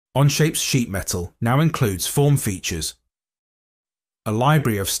Onshape's sheet metal now includes form features. A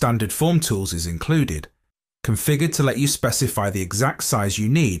library of standard form tools is included, configured to let you specify the exact size you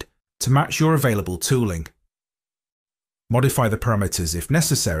need to match your available tooling. Modify the parameters if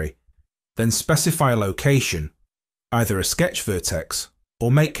necessary, then specify a location, either a sketch vertex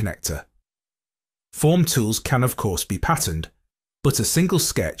or make connector. Form tools can of course be patterned, but a single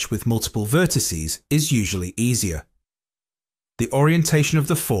sketch with multiple vertices is usually easier. The orientation of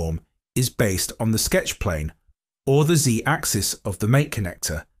the form is based on the sketch plane or the z-axis of the make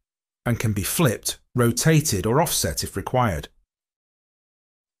connector and can be flipped, rotated or offset if required.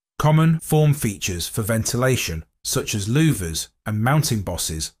 Common form features for ventilation, such as louvers and mounting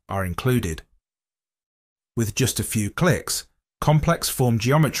bosses, are included. With just a few clicks, complex form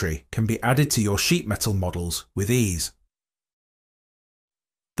geometry can be added to your sheet metal models with ease.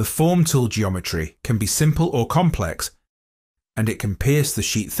 The form tool geometry can be simple or complex, and it can pierce the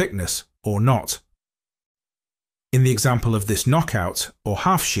sheet thickness or not. In the example of this knockout or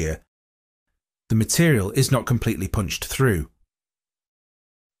half shear, the material is not completely punched through.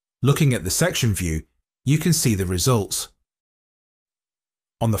 Looking at the section view, you can see the results.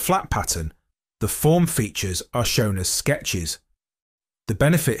 On the flat pattern, the form features are shown as sketches. The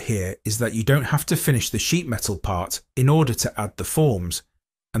benefit here is that you don't have to finish the sheet metal part in order to add the forms,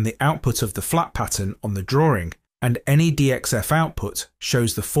 and the output of the flat pattern on the drawing and any DXF output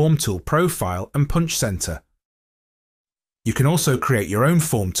shows the form tool profile and punch center. You can also create your own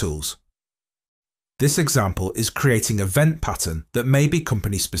form tools. This example is creating a vent pattern that may be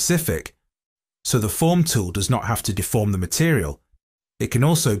company specific, so the form tool does not have to deform the material. It can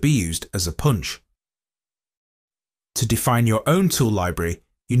also be used as a punch. To define your own tool library,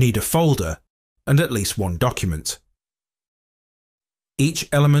 you need a folder and at least one document. Each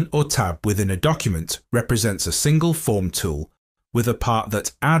element or tab within a document represents a single form tool with a part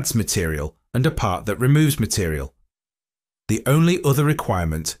that adds material and a part that removes material. The only other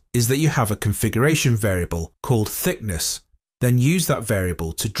requirement is that you have a configuration variable called thickness, then use that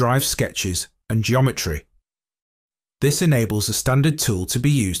variable to drive sketches and geometry. This enables a standard tool to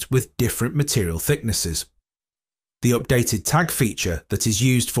be used with different material thicknesses. The updated tag feature that is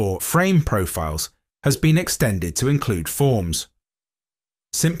used for frame profiles has been extended to include forms.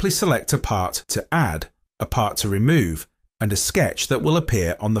 Simply select a part to add, a part to remove, and a sketch that will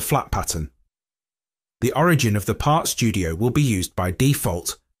appear on the flat pattern. The origin of the part studio will be used by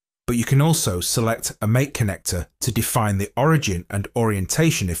default, but you can also select a make connector to define the origin and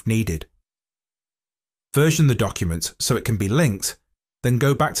orientation if needed. Version the document so it can be linked, then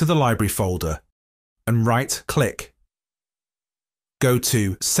go back to the library folder and right-click. Go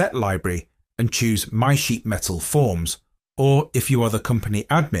to Set Library and choose My Sheet Metal Forms, or if you are the company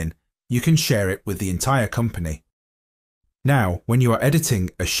admin, you can share it with the entire company. Now, when you are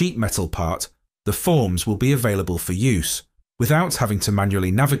editing a sheet metal part, the forms will be available for use, without having to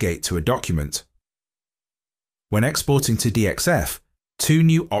manually navigate to a document. When exporting to DXF, two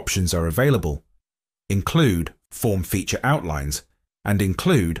new options are available: Include Form Feature Outlines and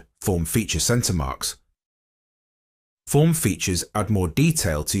Include Form Feature Center Marks. Form features add more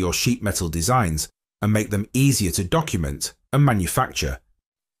detail to your sheet metal designs and make them easier to document and manufacture.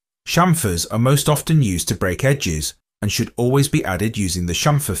 Chamfers are most often used to break edges and should always be added using the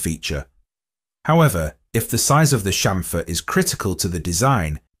chamfer feature. However, if the size of the chamfer is critical to the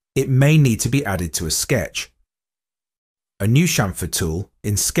design, it may need to be added to a sketch. A new chamfer tool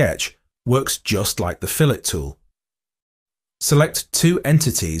in Sketch works just like the fillet tool. Select two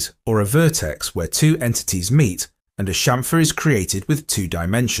entities or a vertex where two entities meet and a chamfer is created with 2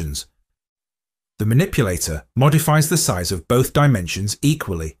 dimensions. The manipulator modifies the size of both dimensions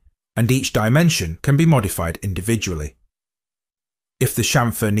equally, and each dimension can be modified individually. If the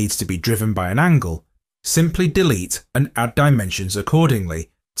chamfer needs to be driven by an angle, simply delete and add dimensions accordingly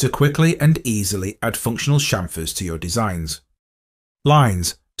to quickly and easily add functional chamfers to your designs.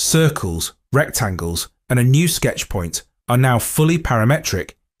 Lines, circles, rectangles, and a new sketch point are now fully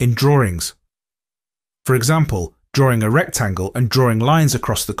parametric in drawings. For example, drawing a rectangle and drawing lines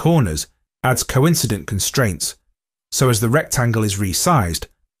across the corners adds coincident constraints, so as the rectangle is resized,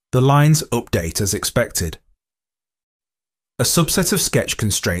 the lines update as expected. A subset of sketch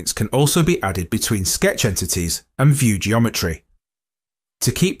constraints can also be added between sketch entities and view geometry.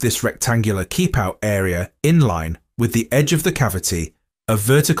 To keep this rectangular keep-out area in line with the edge of the cavity, a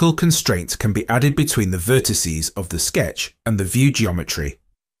vertical constraint can be added between the vertices of the sketch and the view geometry.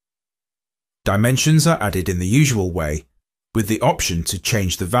 Dimensions are added in the usual way, with the option to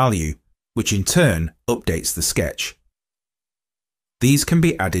change the value, which in turn updates the sketch. These can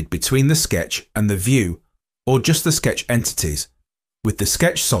be added between the sketch and the view, or just the sketch entities, with the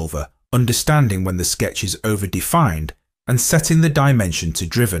sketch solver understanding when the sketch is over-defined and setting the dimension to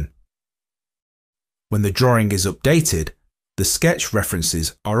driven. When the drawing is updated, the sketch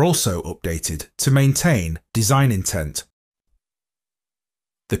references are also updated to maintain design intent.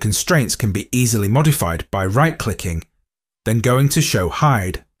 The constraints can be easily modified by right-clicking, then going to Show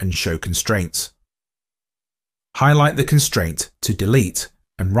Hide and Show Constraints. Highlight the constraint to delete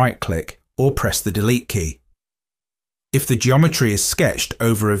and right-click or press the Delete key. If the geometry is sketched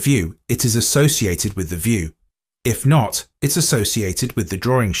over a view, it is associated with the view. If not, it's associated with the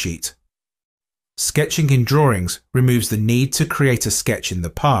drawing sheet. Sketching in drawings removes the need to create a sketch in the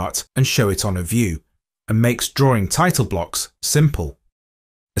part and show it on a view, and makes drawing title blocks simple.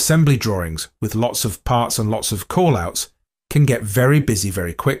 Assembly drawings with lots of parts and lots of callouts can get very busy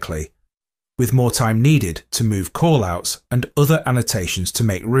very quickly, with more time needed to move callouts and other annotations to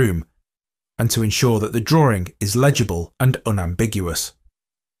make room, and to ensure that the drawing is legible and unambiguous.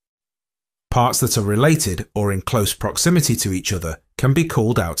 Parts that are related or in close proximity to each other can be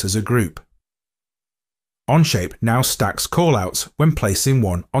called out as a group. Onshape now stacks callouts when placing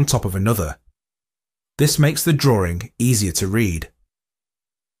one on top of another. This makes the drawing easier to read.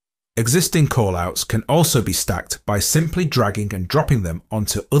 Existing callouts can also be stacked by simply dragging and dropping them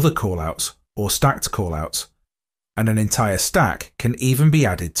onto other callouts or stacked callouts, and an entire stack can even be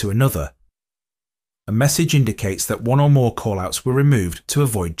added to another. A message indicates that one or more callouts were removed to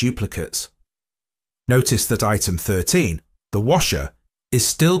avoid duplicates. Notice that item 13, the washer, is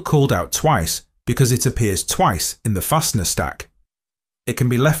still called out twice because it appears twice in the fastener stack. It can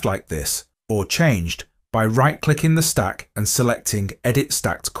be left like this or changed by right-clicking the stack and selecting Edit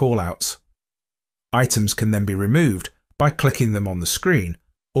Stacked Callouts. Items can then be removed by clicking them on the screen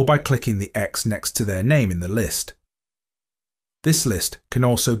or by clicking the X next to their name in the list. This list can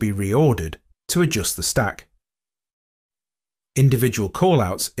also be reordered to adjust the stack. Individual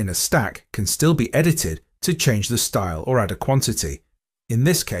callouts in a stack can still be edited to change the style or add a quantity, in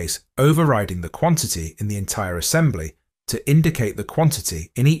this case overriding the quantity in the entire assembly to indicate the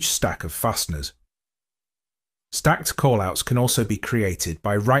quantity in each stack of fasteners. Stacked callouts can also be created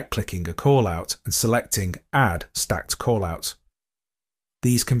by right-clicking a callout and selecting Add Stacked Callouts.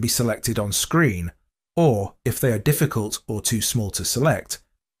 These can be selected on screen, or if they are difficult or too small to select,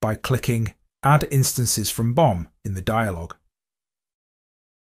 by clicking Add Instances from BOM in the dialog.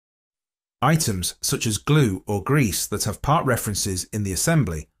 Items such as glue or grease that have part references in the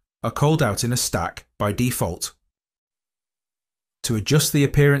assembly are called out in a stack by default. To adjust the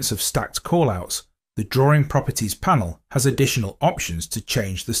appearance of stacked callouts, the Drawing Properties panel has additional options to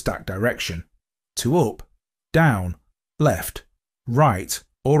change the stack direction to up, down, left, right,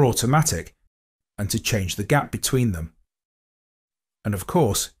 or automatic, and to change the gap between them. And of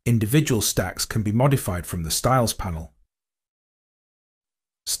course, individual stacks can be modified from the Styles panel.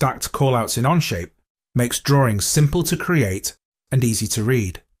 Stacked callouts in Onshape makes drawings simple to create and easy to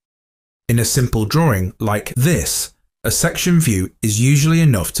read. In a simple drawing like this, a section view is usually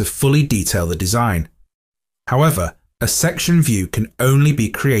enough to fully detail the design. However, a section view can only be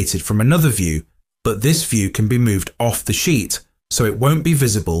created from another view, but this view can be moved off the sheet so it won't be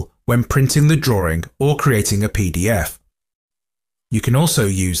visible when printing the drawing or creating a PDF. You can also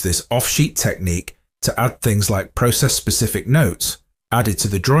use this off-sheet technique to add things like process-specific notes added to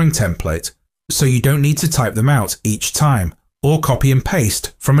the drawing template, so you don't need to type them out each time or copy and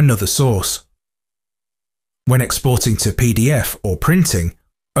paste from another source. When exporting to PDF or printing,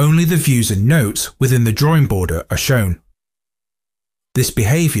 only the views and notes within the drawing border are shown. This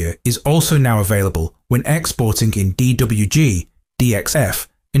behavior is also now available when exporting in DWG, DXF,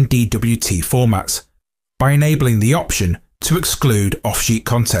 and DWT formats by enabling the option to exclude off-sheet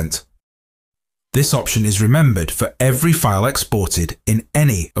content. This option is remembered for every file exported in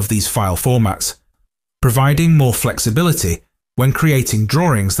any of these file formats, providing more flexibility when creating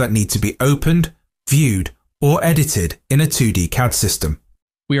drawings that need to be opened, viewed, or edited in a 2D CAD system.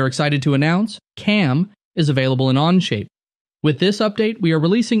 We are excited to announce CAM is available in Onshape. With this update, we are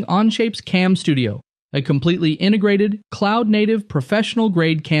releasing Onshape's CAM Studio, a completely integrated, cloud-native,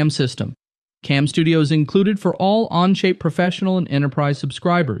 professional-grade CAM system. CAM Studio is included for all Onshape Professional and Enterprise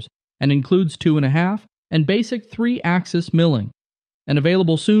subscribers, and includes 2.5 and basic 3-axis milling. And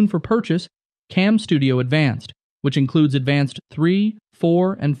available soon for purchase, CAM Studio Advanced, which includes advanced 3,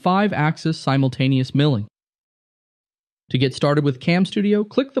 4, and 5-axis simultaneous milling. To get started with CAM Studio,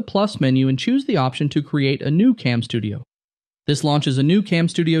 click the plus menu and choose the option to create a new CAM Studio. This launches a new CAM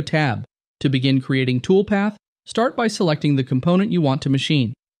Studio tab. To begin creating toolpath, start by selecting the component you want to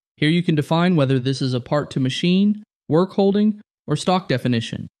machine. Here you can define whether this is a part to machine, work holding, or stock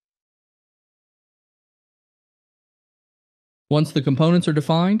definition. Once the components are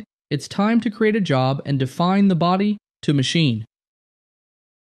defined, it's time to create a job and define the body to machine.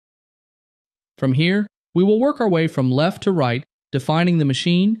 From here, we will work our way from left to right, defining the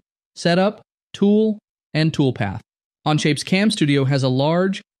machine, setup, tool, and toolpath. Onshape's CAM Studio has a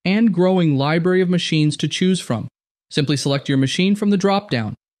large and growing library of machines to choose from. Simply select your machine from the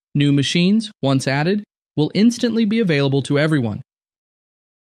drop-down. New machines, once added, will instantly be available to everyone.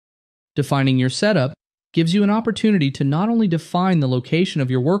 Defining your setup gives you an opportunity to not only define the location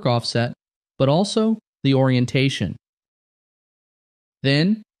of your work offset, but also the orientation.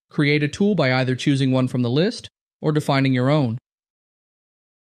 Then, create a tool by either choosing one from the list or defining your own.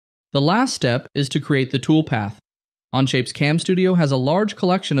 The last step is to create the toolpath. Onshape's CAM Studio has a large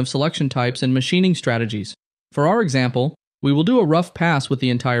collection of selection types and machining strategies. For our example, we will do a rough pass with the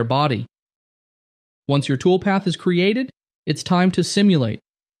entire body. Once your toolpath is created, it's time to simulate.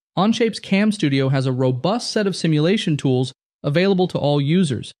 Onshape's CAM Studio has a robust set of simulation tools available to all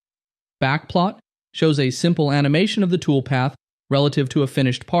users. Backplot shows a simple animation of the toolpath relative to a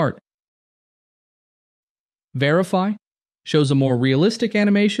finished part. Verify shows a more realistic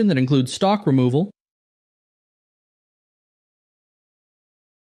animation that includes stock removal.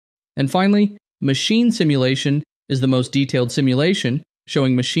 And finally, Machine Simulation is the most detailed simulation,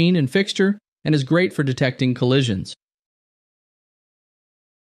 showing machine and fixture, and is great for detecting collisions.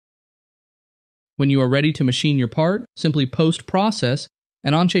 When you are ready to machine your part, simply post-process,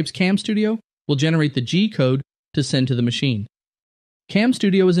 and Onshape's CAM Studio will generate the G-code to send to the machine. CAM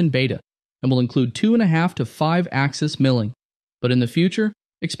Studio is in beta and will include 2.5 to 5 axis milling, but in the future,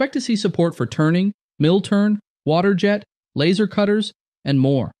 expect to see support for turning, mill turn, water jet, laser cutters, and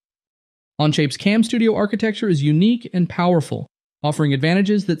more. Onshape's CAM Studio architecture is unique and powerful, offering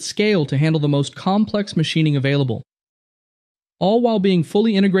advantages that scale to handle the most complex machining available, all while being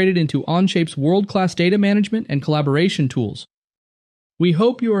fully integrated into Onshape's world-class data management and collaboration tools. We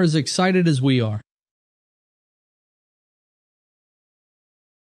hope you are as excited as we are.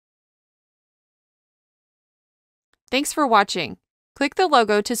 Thanks for watching. Click the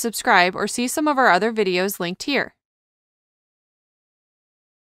logo to subscribe or see some of our other videos linked here.